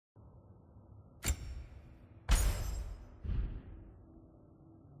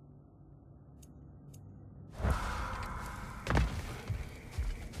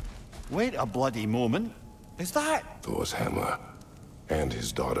Wait a bloody moment. Is that? Thor's hammer. And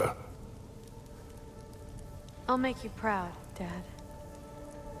his daughter. I'll make you proud, Dad.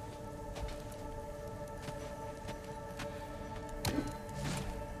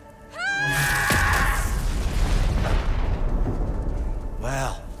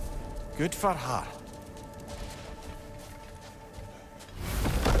 Well, good for her.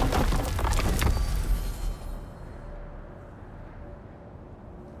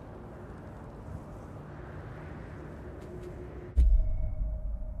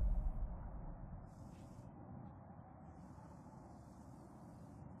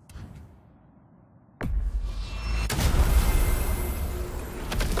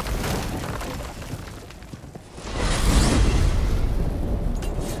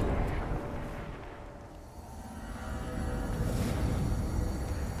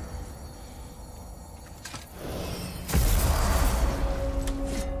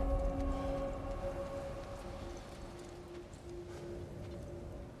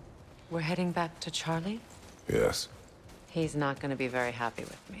 We're heading back to Charlie? Yes. He's not gonna be very happy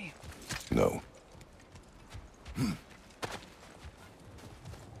with me. No.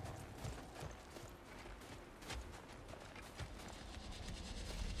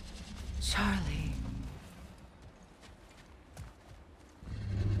 Charlie.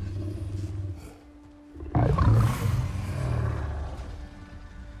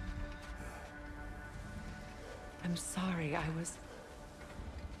 I'm sorry, I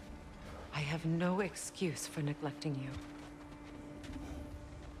have no excuse for neglecting you.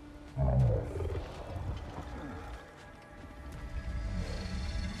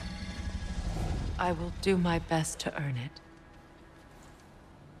 I will do my best to earn it.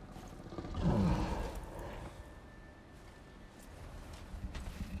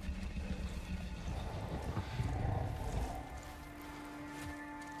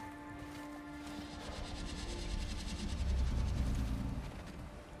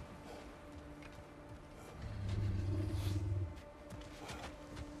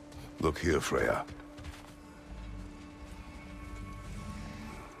 Look here, Freya.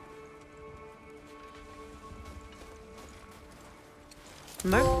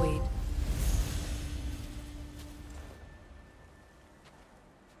 Merkweed.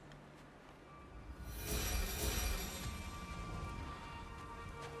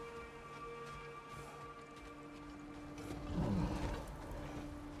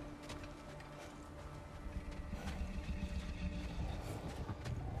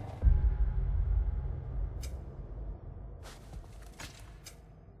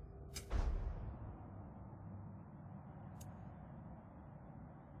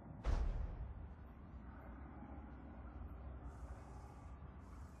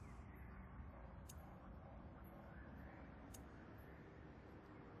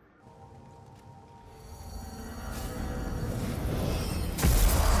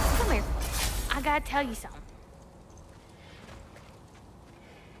 I gotta tell you something.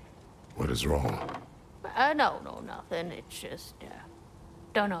 What is wrong? No, nothing. It's just,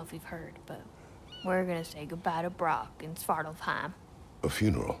 don't know if you've heard, but we're gonna say goodbye to Brock in Svartalfheim. A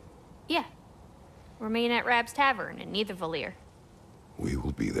funeral? Yeah. We're meeting at Rab's Tavern in Nethervalir. We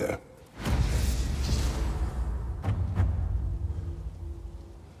will be there.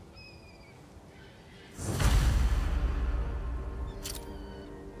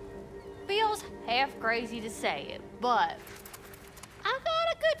 Feels half crazy to say it, but I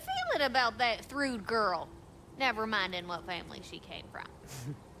got a good feeling about that Thrud girl. Never minding what family she came from.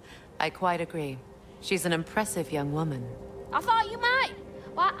 I quite agree. She's an impressive young woman. I thought you might.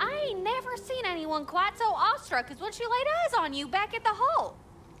 Why, I ain't never seen anyone quite so awestruck as when she laid eyes on you back at the hole.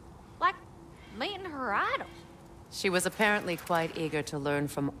 Like meeting her idol. She was apparently quite eager to learn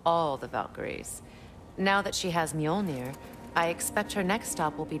from all the Valkyries. Now that she has Mjolnir, I expect her next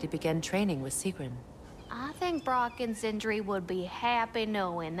stop will be to begin training with Sigrun. I think Brock and Sindri would be happy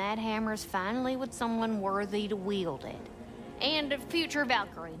knowing that hammer's finally with someone worthy to wield it. And a future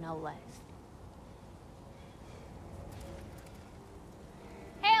Valkyrie, no less.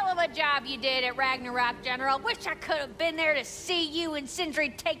 Hell of a job you did at Ragnarok, General. Wish I could have been there to see you and Sindri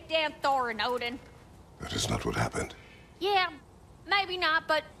take down Thor and Odin. That is not what happened. Yeah, maybe not,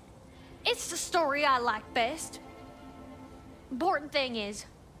 but it's the story I like best. Important thing is,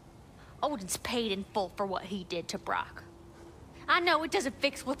 Odin's paid in full for what he did to Brock. I know it doesn't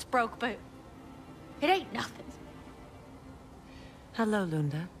fix what's broke, but it ain't nothing. Hello,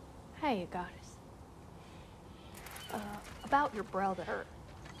 Lunda. Hey, goddess. About your brother,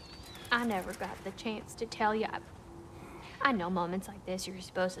 I never got the chance to tell you. I know moments like this you're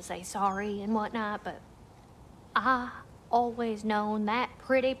supposed to say sorry and whatnot, but I always known that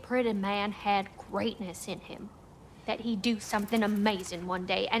pretty man had greatness in him. That he'd do something amazing one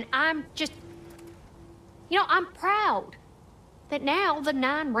day, and I'm just... I'm proud that now the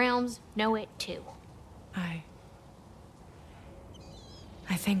Nine Realms know it too. I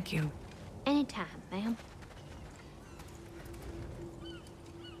thank you. Anytime, ma'am.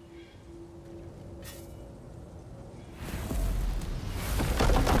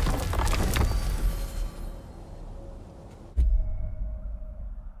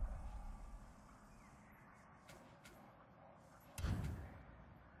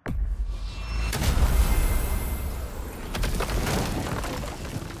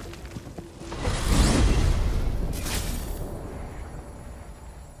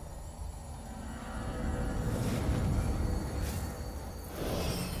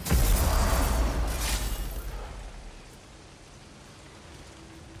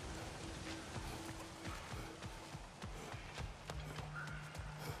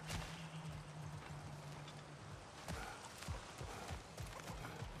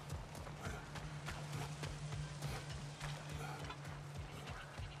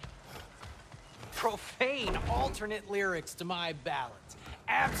 Profane alternate lyrics to my ballads.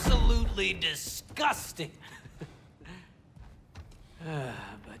 Absolutely disgusting.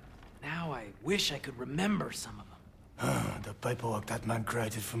 But now I wish I could remember some of them. The paperwork that man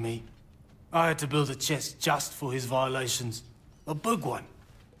created for me. I had to build a chest just for his violations. A big one.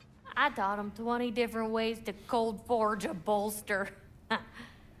 I taught him 20 different ways to cold forge a bolster.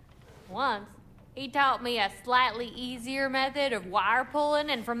 Once, he taught me a slightly easier method of wire pulling,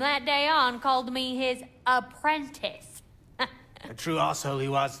 and from that day on called me his apprentice. A true asshole he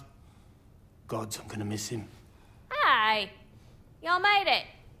was. Gods, I'm gonna miss him. Hi! Y'all made it.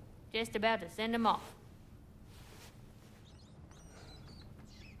 Just about to send him off.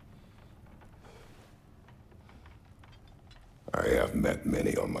 I have met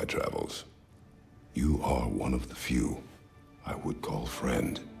many on my travels. You are one of the few I would call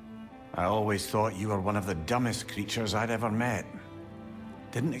friend. I always thought you were one of the dumbest creatures I'd ever met.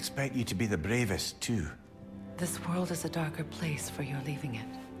 Didn't expect you to be the bravest, too. This world is a darker place for your leaving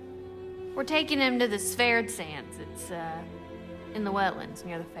it. We're taking him to the Sphered Sands. It's, in the wetlands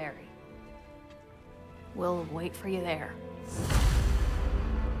near the ferry. We'll wait for you there.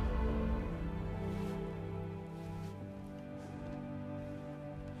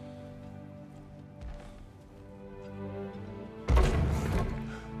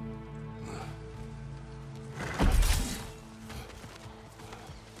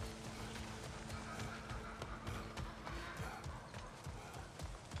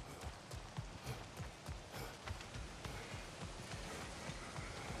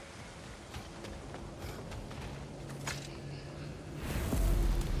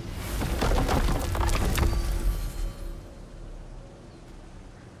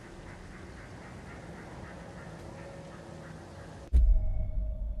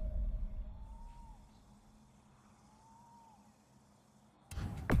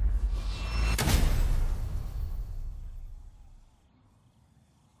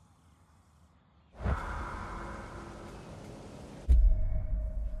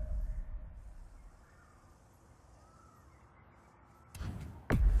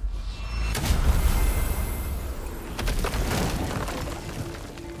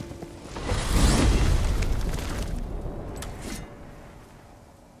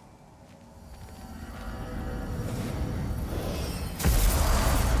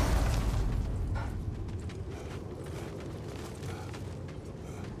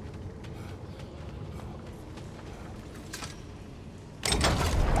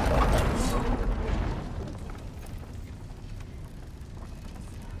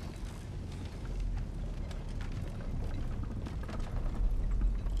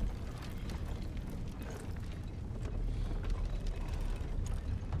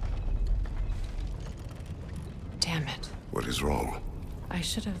 Damn it. What is wrong? I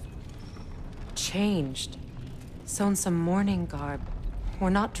should have changed. Sewn some mourning garb.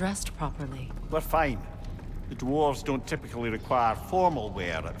 We're not dressed properly. We're fine. The dwarves don't typically require formal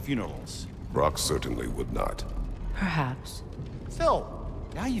wear at funerals. Rock certainly would not. Perhaps. Still,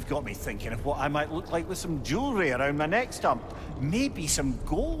 now you've got me thinking of what I might look like with some jewelry around my neck stump. Maybe some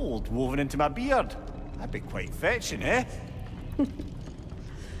gold woven into my beard. That'd be quite fetching, eh?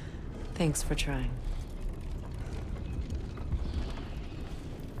 Thanks for trying.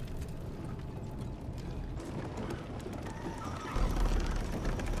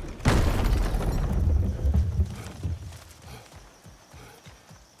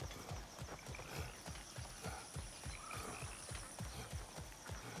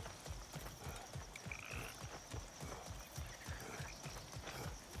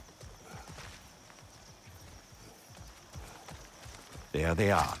 There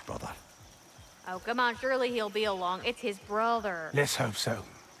they are, brother. Oh, come on, surely he'll be along. It's his brother. Let's hope so.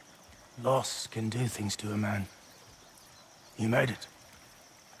 Loss can do things to a man. You made it.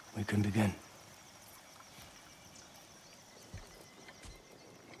 We can begin.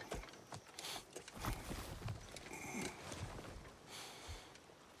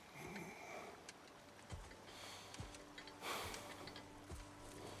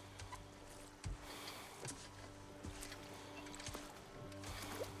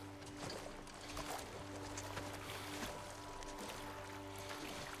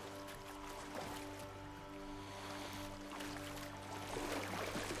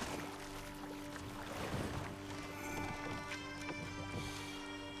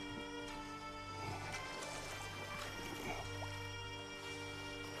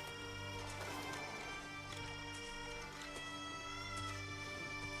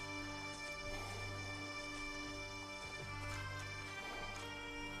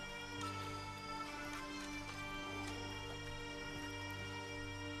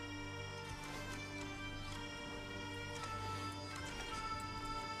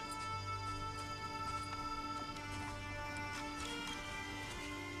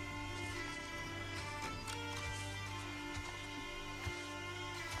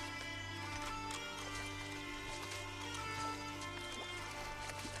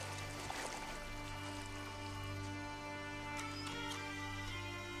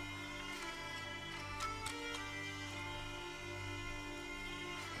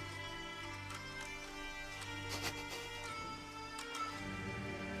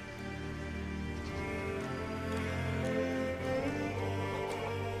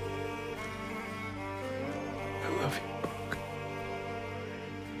 I love you, Bullock.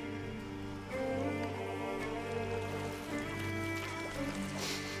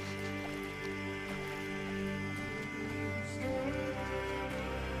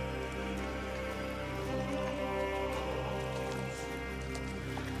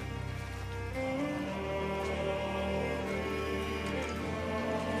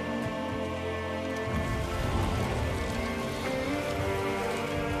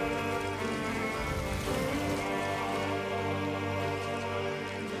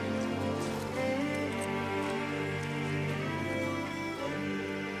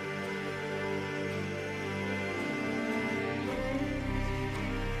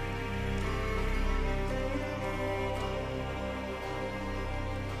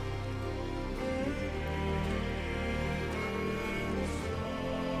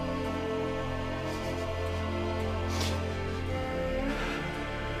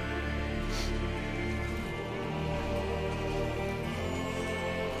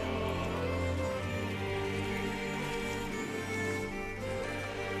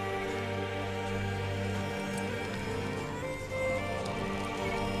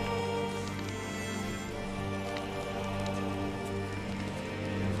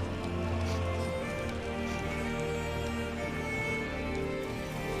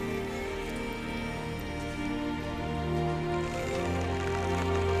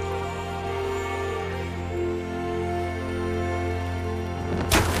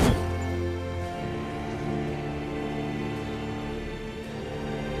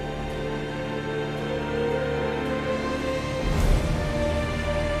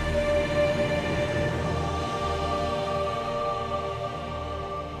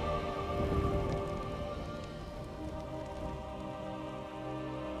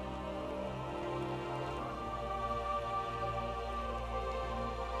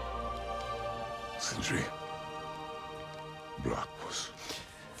 Sindri. Blackwas.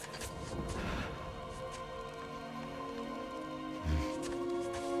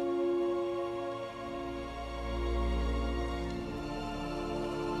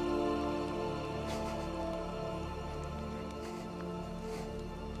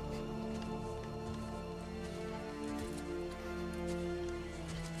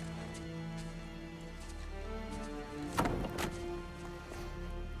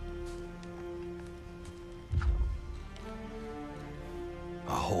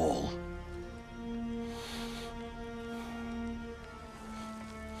 A hole.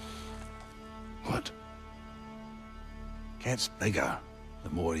 What? Gets bigger the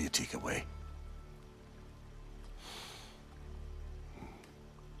more you take away.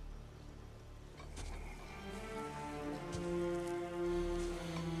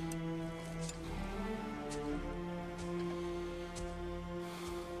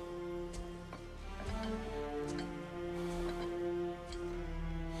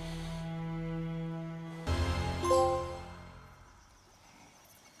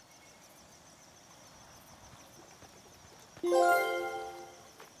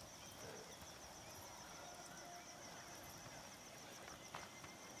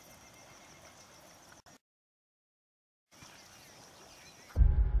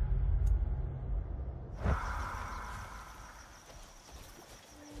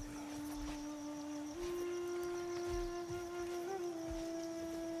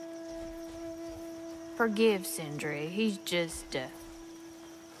 Forgive Sindri. He's just,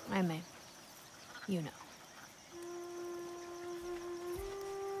 I mean, you know.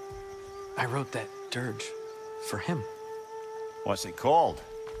 I wrote that dirge for him. What's it called?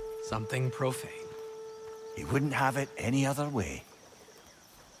 Something profane. He wouldn't have it any other way.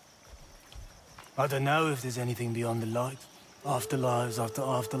 I don't know if there's anything beyond the light. Afterlives after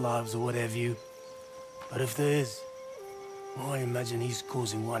afterlives or whatever you. But if there is, I imagine he's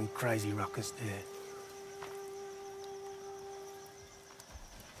causing one crazy ruckus there.